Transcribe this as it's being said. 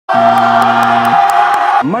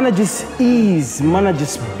ما نجس ايز، ما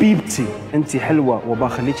نجس بيبتي، انت حلوه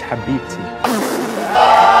وبخليك حبيبتي.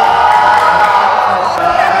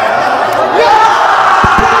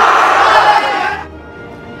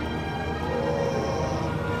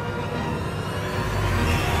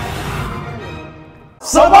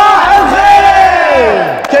 صباح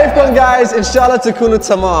الخير! كيفكم جايز؟ ان شاء الله تكونوا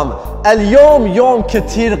تمام. اليوم يوم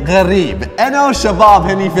كثير غريب، انا والشباب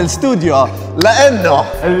هني في الاستوديو لانه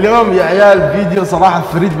اليوم يا عيال فيديو صراحه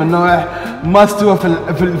فريد من نوعه، ما استوى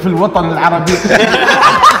في الوطن العربي.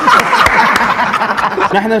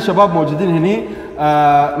 نحن شباب موجودين هني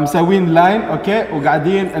مسوين لاين اوكي،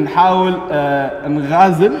 وقاعدين نحاول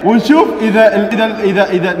نغازل ونشوف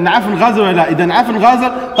اذا نعرف نغازل ولا لا. اذا نعرف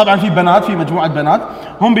نغازل طبعا في بنات، في مجموعه بنات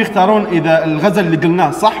هم بيختارون اذا الغزل اللي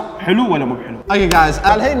قلناه صح حلو ولا مو حلو. اوكي جايز،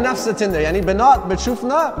 الحين نفس تندر، يعني بنات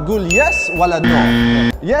بتشوفنا قول يس ولا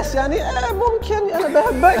نو. يس يعني ممكن انا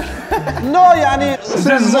بحبك، نو يعني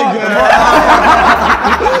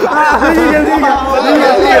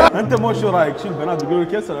انت مو شو رايك؟ شو البنات بيقولوا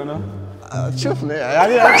لك يس ولا نو؟ تشوفني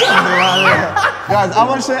يعني جايز.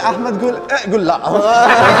 اول شيء احمد قول قول لا.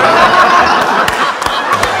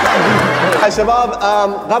 يا شباب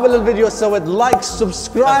قبل الفيديو سويت لايك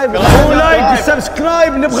سبسكرايب. مو لايك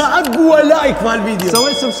سبسكرايب، نبغى اقوى لايك مال الفيديو.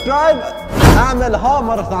 سويت سبسكرايب، اعملها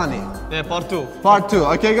مره ثانيه. بارت 2 بارت 2.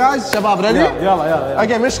 اوكي جايز شباب ريدي؟ يلا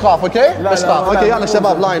اوكي مش خاف. اوكي مش خاف. اوكي يلا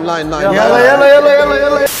شباب لاين. يلا.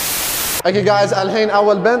 اوكي جايز الحين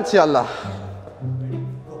اول بنت يلا.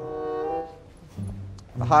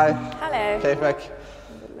 هاي هلا كيفك؟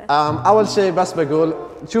 اول شيء بس بقول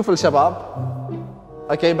شوف الشباب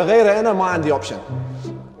اوكي، بغيره انا ما عندي اوبشن.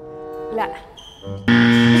 لا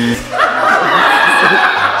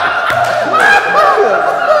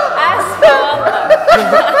اسفه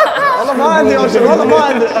والله ما عندي اوبشن، والله ما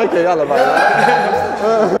عندي. اوكي يلا باي.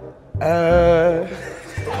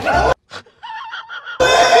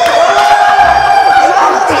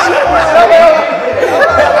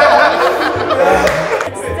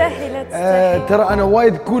 ترى انا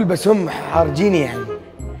وايد كول بس هم حارجيني يعني.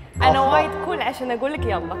 انا وايد كول عشان اقول لك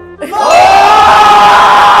يلا.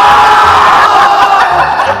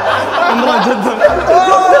 امرأة جدا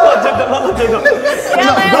والله جدا.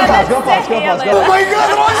 يلا ماي جاد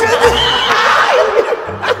راشد.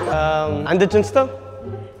 عندك انستا؟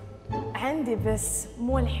 عندي بس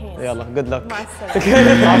مو الحين. يلا جود لك. مع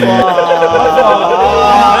السلامه.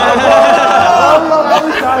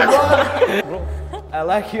 I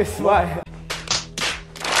like your smile.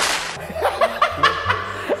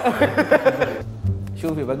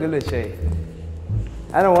 شوفي بقول لك شيء،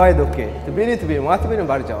 انا وايد اوكي، تبيني ما تبيني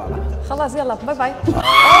برجع والله. خلاص يلا باي باي.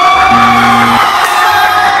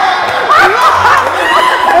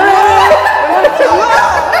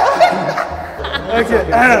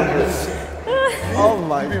 اوكي. اوه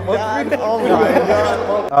ماي جاد، اوه ماي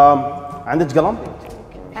جاد. عندك قلم؟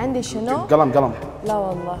 عندي شنو؟ قلم. لا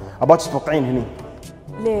والله. ابغاك تتوقعين هني.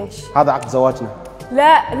 ليش؟ هذا عقد زواجنا.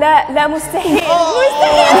 لا مستحيل.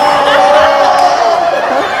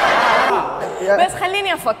 بس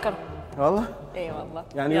خليني افكر. والله؟ اي والله.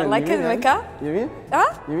 يعني يلا كلمك. ها؟ يمين؟ ها؟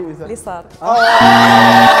 يمين يسار. اليسار.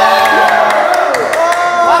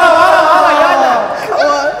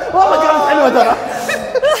 والله كانت حلوه ترى.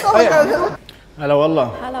 هلا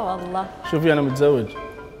والله. هلا والله. شوفي انا متزوج.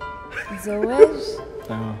 متزوج؟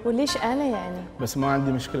 تمام. وليش انا يعني؟ بس ما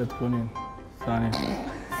عندي مشكله تكونين ثانيه.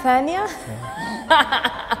 ثانية؟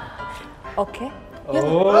 اوكي.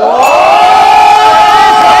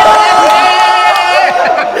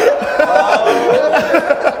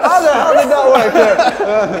 هذا دعوة.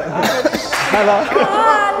 هلا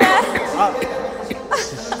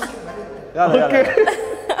اوكي.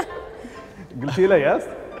 قلتي له يس؟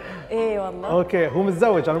 اي والله. اوكي هو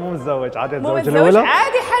متزوج، انا مو متزوج، عادي مو اتزوج متزوج الاولى.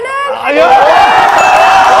 عادي حلال. يلا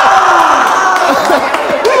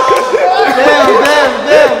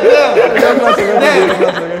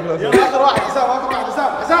اخر واحد حسام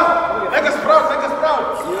نقص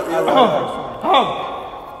براون.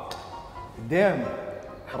 ديم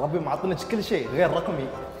ربي معطينك كل شيء غير رقمي.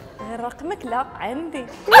 غير رقمك؟ لا عندي.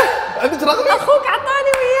 عندك رقمي؟ اخوك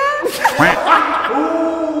عطاني وياه.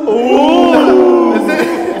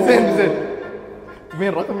 زين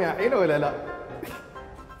تبين رقمي الحين ولا لا؟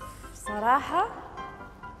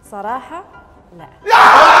 صراحة لا.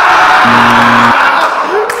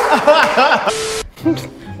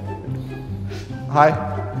 هاي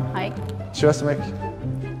هاي شو اسمك؟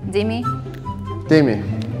 ديمي. ديمي،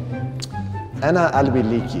 انا قلبي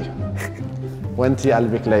ليكي وانتي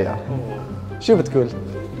قلبك ليا، شو بتقول؟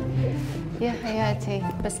 يا حياتي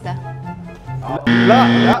بس لا. لا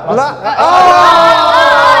لا لا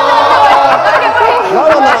لا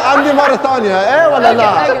والله لا لا.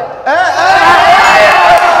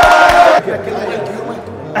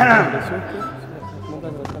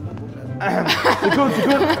 سكون.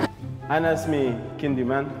 انا اسمي كندي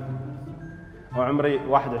مان وعمري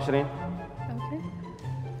 21.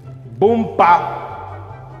 بوم با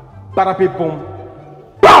بارابي بوم.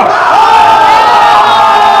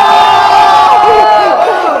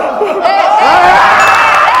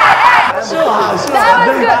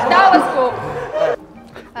 That was cool.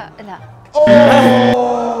 لا.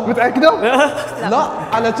 متأكدة؟ لا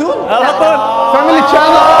على طول. فاميلي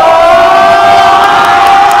تشانل.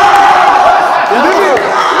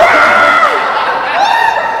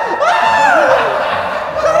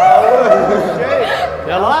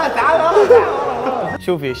 يلا تعال.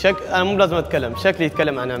 شوفي انا مو لازم اتكلم، شكلي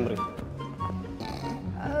يتكلم عن عمري.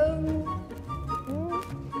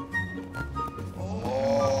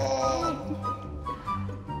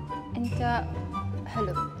 انت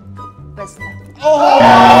حلو بس لا.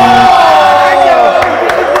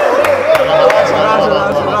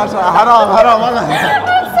 حرام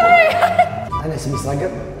أنا اسمي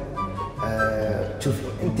صقر. شوفي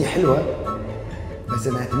أنت حلوة بس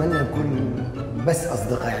أنا أتمنى نكون بس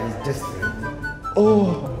أصدقاء يعني جست.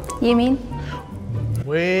 يمين.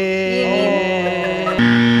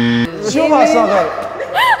 شو ما صغر.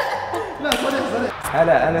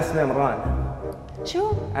 هلا انا اسمي عمران.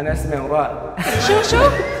 شو؟ انا اسمي عمران. شو؟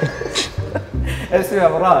 اسمي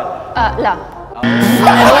عمران. لا.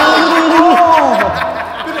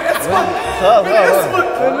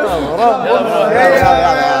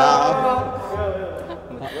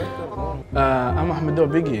 أما أحمد دو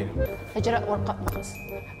بيجي. حجرة ورقة مقص.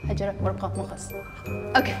 حجرة ورقة مقص.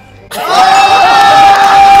 اوكي.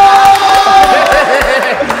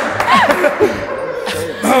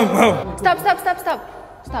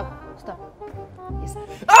 ستوب.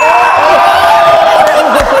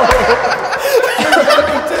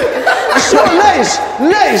 شو ليش؟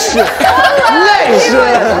 ليش؟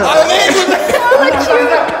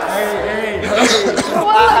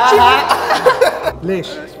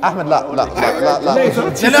 احمد لا.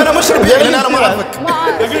 لأن أنا مشرب لأن أنا ما أعرفك.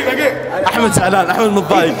 دقيقة. أحمد زعلان، أحمد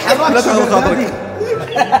متضايق. لا تاخذ خاطرك.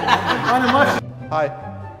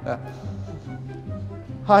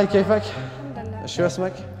 هاي كيفك؟ شو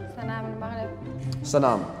اسمك؟ سلام المغرب.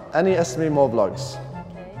 سلام. أنا اسمي موفلوجز.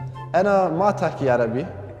 أنا ما تحكي عربي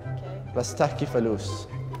بس تحكي فلوس.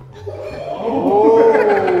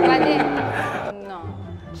 بعدين نو.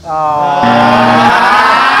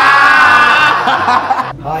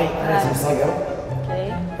 هاي أنا اسمي صقر.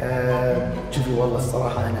 اوكي. شوفي والله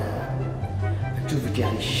الصراحة أنا أشوفك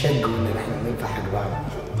يعني شق وإن نحن ننفع حق بعض.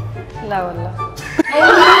 لا والله.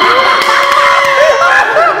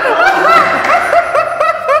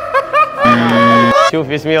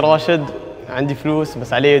 شوف اسمي راشد، عندي فلوس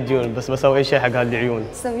بس علي ديون، بس بسوي اي شيء حق هالعيون.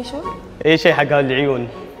 تسوي شو؟ اي شيء حق هالعيون.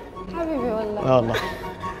 حبيبي والله. والله.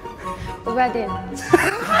 وبعدين؟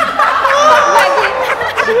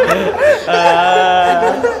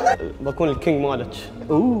 بكون الكينج مالك.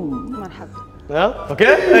 مرحبا. ها؟ اوكي؟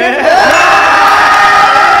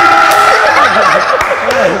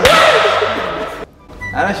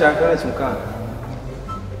 أنا شايفك مكان.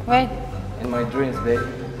 وين؟ In my dreams baby.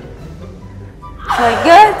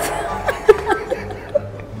 فرقت.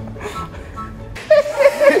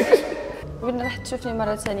 بدنا رح تشوفني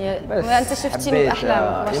مرة ثانية، وأنت شفتيني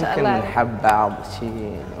بأحلامك ما شاء الله عليك. يمكن حبة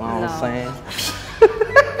شيء ما وصين.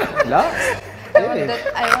 لا؟ I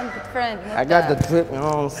want that friend. I got the trip, you know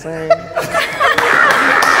what I'm saying?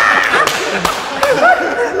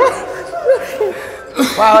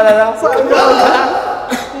 صح ولا لا؟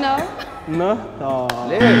 No. No.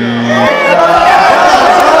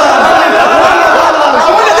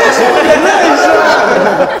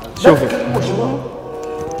 شوفي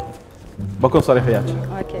بكون صريح وياك.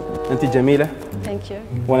 اوكي. انت جميله ثانك يو.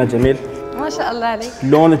 وانا جميل. ما شاء الله عليك.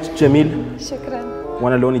 لونك جميل شكرا.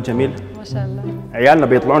 وانا لوني جميل. ما شاء الله. عيالنا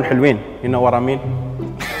بيطلعون حلوين. هنا ورا مين؟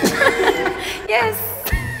 يس.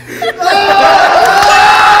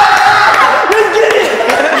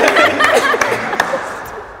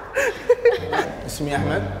 اسمي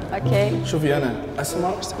احمد. اوكي. شوفي انا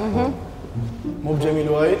اسمر مو بجميل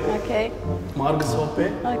وايد، اوكي. ما ارقص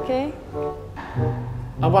هوبي، اوكي.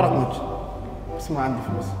 ابى رقمك بس ما عندي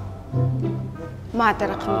فلوس. ما اعطي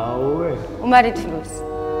رقمي وما اريد فلوس.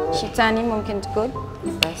 شيء ثاني ممكن تقول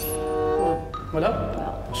بس. ولا؟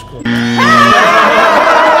 اشكرك.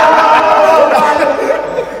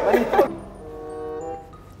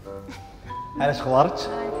 هلا ايش اخبارك؟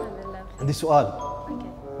 عندي سؤال.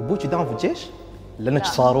 ابوك دام في الجيش؟ لانك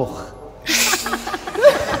صاروخ.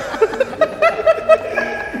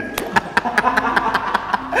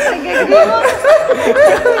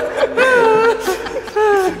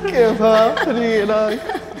 كيفها؟ خليني لايك.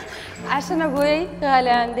 عشان ابوي غالي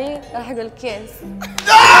عندي راح اقول كيس.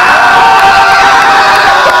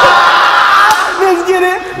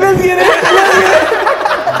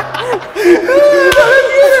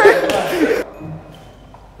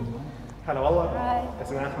 هلا والله.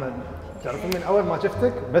 اسمي احمد. تعرفين من اول ما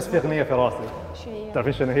شفتك بس في اغنيه في راسي. شو هي؟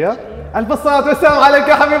 تعرفين شنو هي؟ الف الصلاه والسلام عليك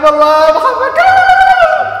يا حبيب الله بحبك.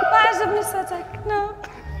 ما عجبني صوتك. نو.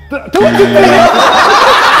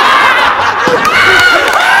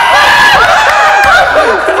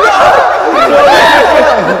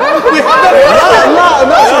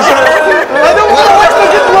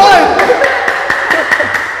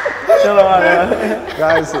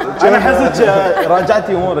 انا حسيت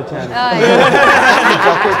راجعتي امورك يعني.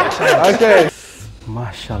 اوكي. ما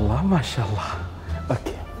شاء الله ما شاء الله.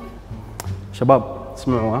 اوكي شباب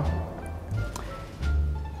اسمعوا ها.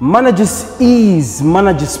 ما نجس ايز ما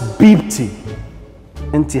نجس بيبتي.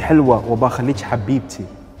 انت حلوه وبخليك حبيبتي.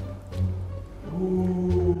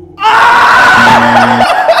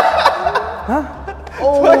 ها؟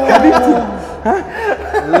 حبيبتي ها؟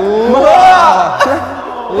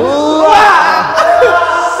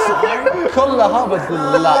 كلها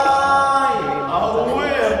بتقول لا.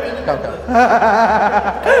 كم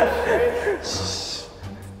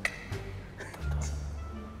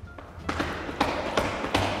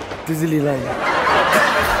تنزل لي لايك.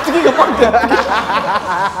 دقيقة فكر.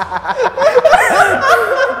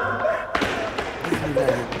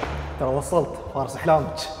 ترى وصلت فارس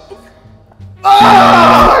احلامك.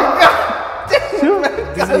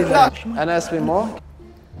 انا اسمي مو.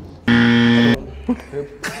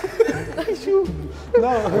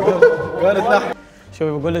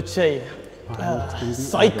 شوفي بقول لك شيء.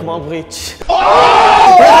 صايك ما ابغيك. شيء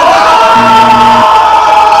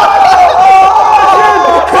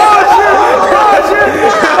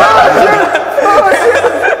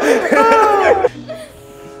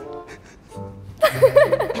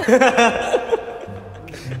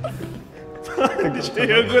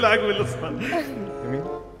اقول عقب الاصفر.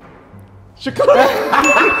 شكرا.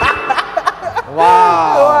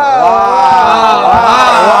 واو.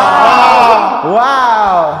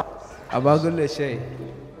 ابى اقول له شيء.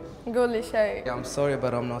 قول لي شيء. I'm sorry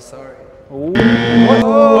but I'm not sorry.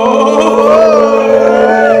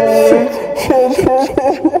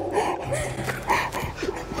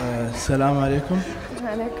 السلام عليكم.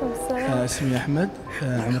 وعليكم السلام. اسمي احمد.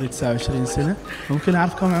 عمري 29 سنه. ممكن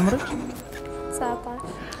اعرف كم عمرك؟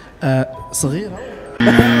 19. صغيره.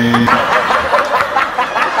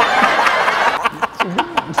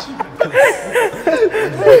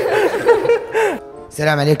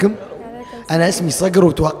 السلام عليكم. انا اسمي صقر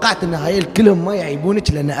وتوقعت ان هاي كلهم ما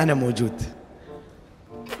يعيبونك لان انا موجود.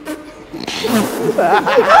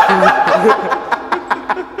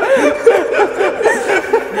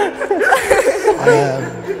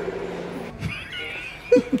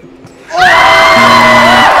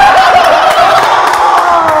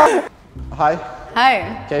 هاي. هاي.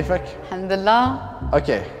 كيفك؟ الحمد لله.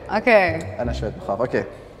 اوكي. اوكي. انا شوي بخاف. اوكي.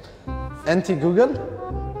 انت جوجل؟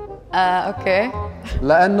 اوكي.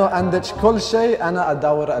 لانه عندك كل شيء انا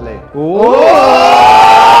ادور عليه.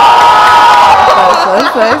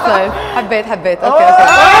 صحيح. حبيت. اوكي.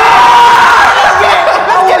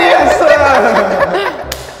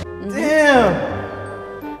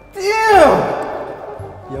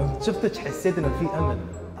 يوم شفتك حسيت انه في امل.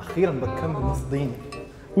 اخيرا بكمل نص ديني.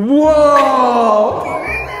 واو.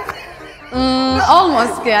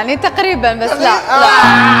 اولموست يعني تقريبا بس لا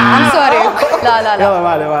I'm sorry. لا يلا ما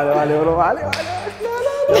علي.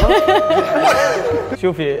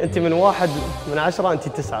 شوفي انت من 1 من 10 انت 9،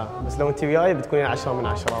 بس لو انت وياي بتكونين 10 من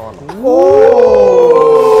 10 والله.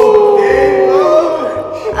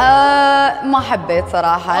 ما حبيت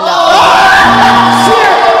صراحة. لا.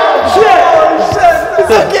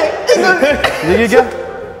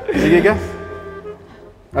 دقيقة.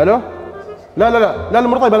 الو؟ لا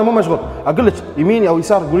مو طيب انا مو مشغول. اقول لك يميني او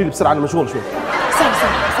يسار قولي لي بسرعة انا مشغول شوي.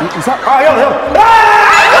 يسار. يلا. يلا.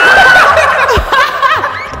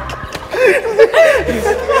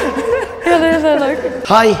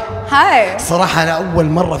 هاي. صراحة انا اول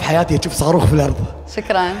مرة في حياتي اشوف صاروخ في الارض.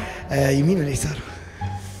 شكرا. يمين ولا يسار؟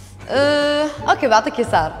 اوكي بعطيك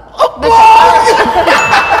يسار.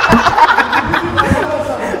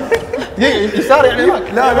 يسار يعني هناك.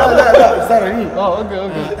 لا يسار يمين. اوكي.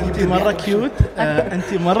 انت مره كيوت.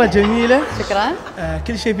 انت مره جميله. شكرا.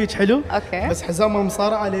 كل شيء فيك حلو. اوكي. بس حزام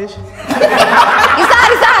المصارعه ليش؟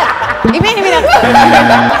 يسار. يمين اكثر.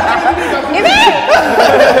 يمين.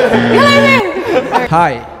 يلا يمين.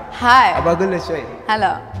 هاي. هاي. ابى اقول له شيء.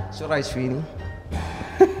 هلا. شو رايك فيني؟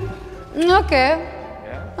 اوكي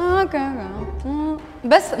اوكي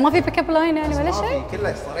بس ما في بيك اب لاين يعني ولا شيء؟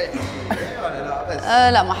 كله صريح ولا لا بس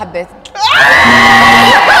لا ما حبيت.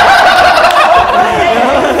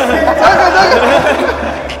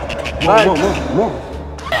 مو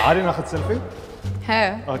تعالي ناخذ سيلفي.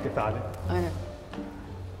 ها اوكي تعالي.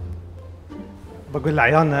 بقول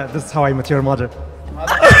لعيالنا this is how I met your mother.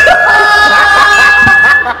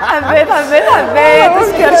 حبيت اشكرك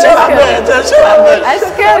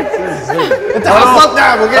اشكرك. انت حصلت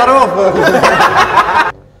نعم خروف.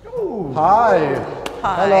 هاي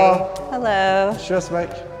Hello. شو اسمك؟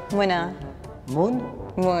 منى. مون؟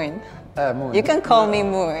 مون. مون. You can call me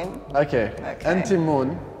Moon. اوكي انت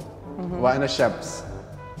مون وانا شمس.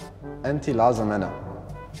 انت لازم انا.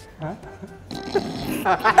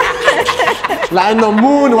 لانه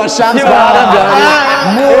مون والشمس بعرف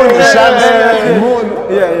يعني مون والشمس مون.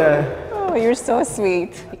 Oh, you're so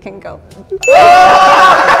sweet. You can go.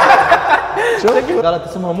 شوف قالت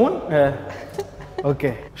اسمها مون.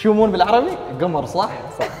 اوكي شو مون بالعربي؟ قمر صح؟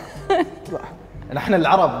 صح. نحن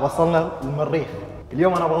العرب وصلنا المريخ،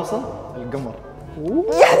 اليوم انا بوصل القمر.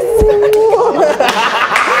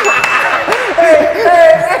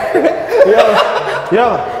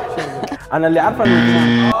 يلا انا اللي عارفه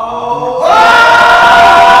انه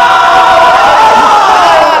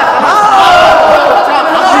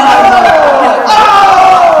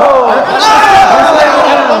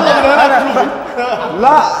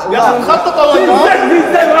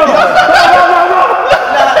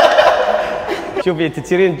شوفي انت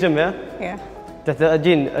تصيرين جيم ها؟ Yeah.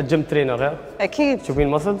 تحتاجين جيم ترينر ها؟ أكيد. تشوفين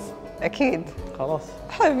ماسلز؟ أكيد. خلاص.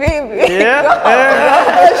 حبيبي.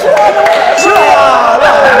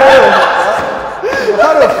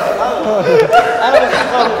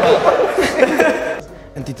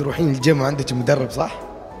 انت تروحين الجيم وعندك مدرب صح؟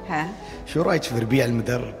 ها. شو رايك في ربيع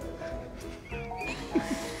المدرب؟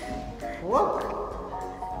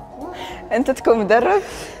 أنت تكون مدرب؟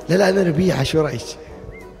 لا انا ربيعه، شو رايك؟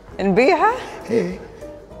 نبيعها؟ ايه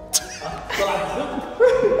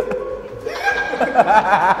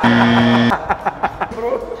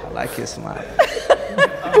I like your smile.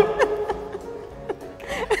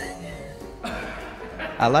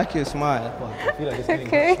 I like your smile.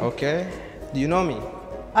 Okay. Okay. Do you know me?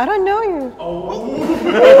 I don't know you.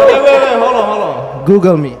 Wait, hold on.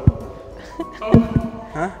 Google me.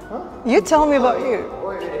 You tell me about you.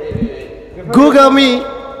 Google me.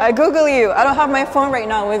 I Google you. I don't have my phone right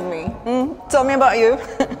now with me. Tell me about you.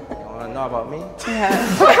 You wanna know about me? Yeah.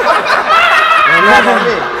 You wanna know about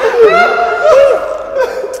me?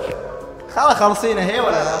 خلاص خلصينا هي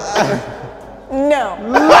ولا لا؟ No.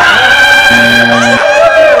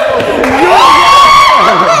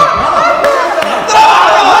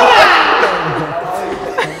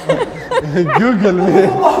 جوجل مي.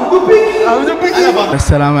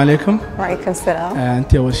 السلام عليكم. وعليكم السلام.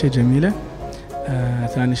 انت اول شيء جميله.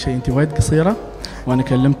 ثاني شيء انت وايد قصيره، وانا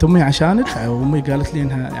كلمت امي عشانك، وامي قالت لي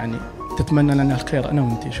انها يعني تتمنى لنا الخير انا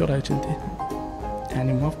وانت. شو رايك انت؟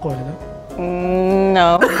 يعني موافقه ولا لا؟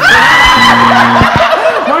 No.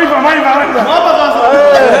 ما ينفع ما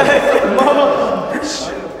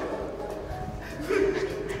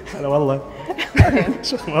هلا والله.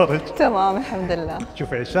 شو اخبارك؟ تمام الحمد لله.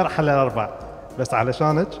 شوفي الشرح للاربع بس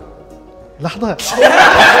علشانك. لحظة.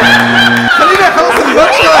 خليني اخلص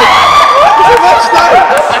الباتش تايم. الباتش تايم.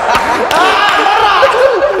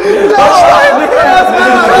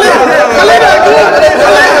 خليني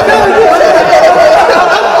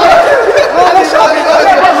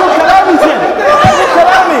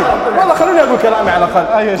والله خليني اقول كلامي على الاقل.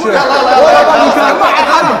 اي شيء.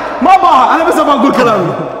 ما ابغاها، انا بس ابغى اقول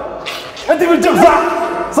كلامي. انت في الجيم صح؟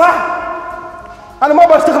 صح؟ انا ما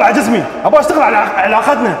ابغى اشتغل على جسمي، ابغى اشتغل على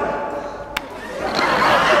علاقتنا.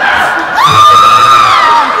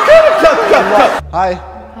 هاي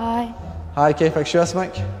هاي هاي كيفك؟ شو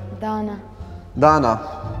اسمك؟ دانا. دانا.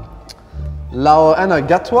 لو انا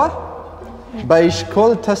قطوة بيش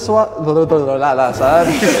كل تسوى. لا سعد.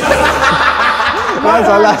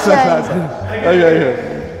 لا ايوه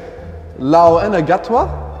لو انا قطوة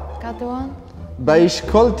كاتوان. بيش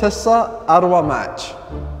كل تسوى اروى ماتش.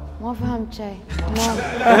 ما فهمت شيء.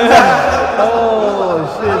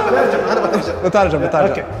 بترجم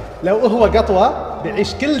اوكي لو هو قطوه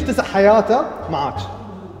بيعيش كل 9 حياته معاك.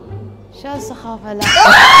 شو السخافة؟ لا.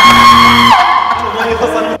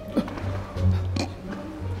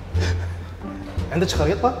 عندك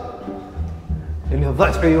خريطه؟ اللي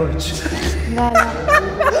ضعت في عيونك. لا لا.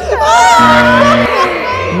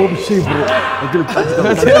 مو بالشيء برو. قد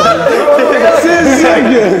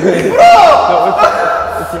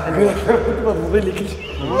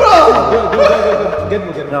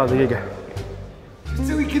لا دقيقة.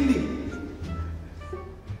 تسوي كني؟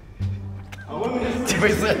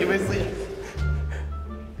 بيصيح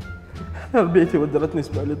ربيتي ودرتني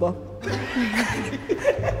اسمع لي ضاب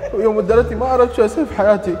ويوم ودرتني ما عرفت شو اسوي في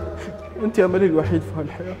حياتي. انت املي الوحيد في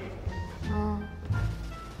هالحياه.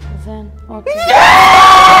 زين اوكي.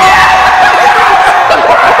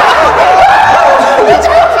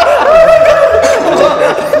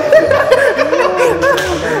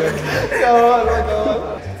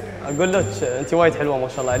 اقول لك انت وايد حلوه ما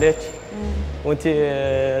شاء الله عليك، وانت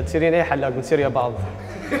تصيرين اي حلاق بنصير يا بعض.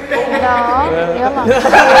 لا يلا.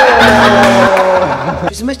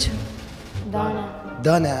 شو اسمك؟ دانا.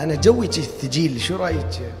 دانا انا جوي ثقيل، شو رايك؟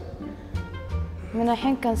 من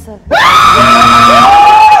الحين كنسل.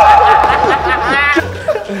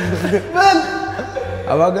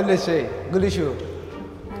 ابغى اقول لك شيء. قولي شو؟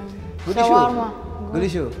 قولي شو؟ شاورما. قولي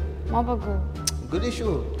شو؟ ما بقول. قولي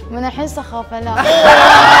شو؟ من الحين سخافه لا.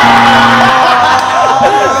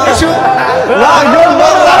 شو؟ لا قول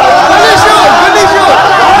مرة. قولي شو؟ قولي شو؟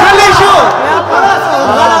 قولي شو؟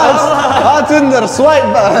 خلاص ها تندر سوايب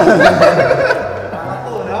بقى.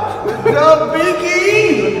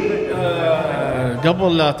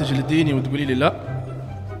 قبل لا تجلديني وتقولي لي لا،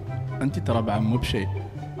 انت ترى بعد مو بشيء.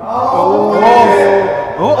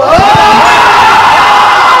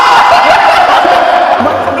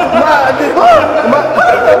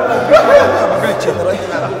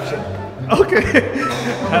 اوكي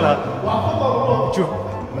هلا شوف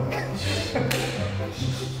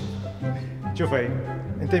شوفي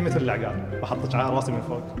انت مثل العقال، بحطك على راسي من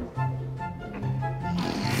فوق.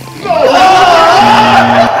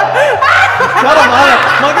 ترى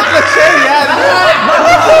ما قلت لك شيء يعني.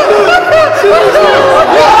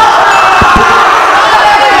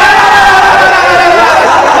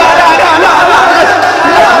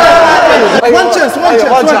 one chance.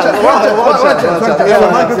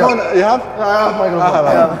 يلا مايكروفون يهاب.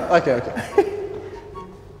 اوكي.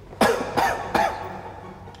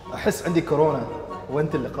 احس عندي كورونا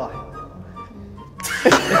وانت اللقاح.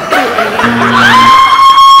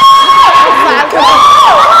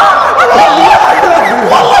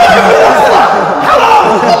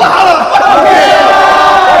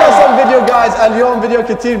 فيديو جايز اليوم فيديو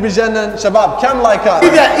كثير بجنن. شباب كم لايكات؟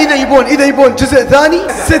 اذا يبون جزء ثاني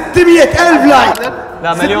 600,000 لايك.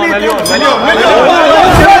 لا مليون مليون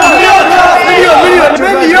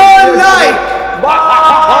لايك.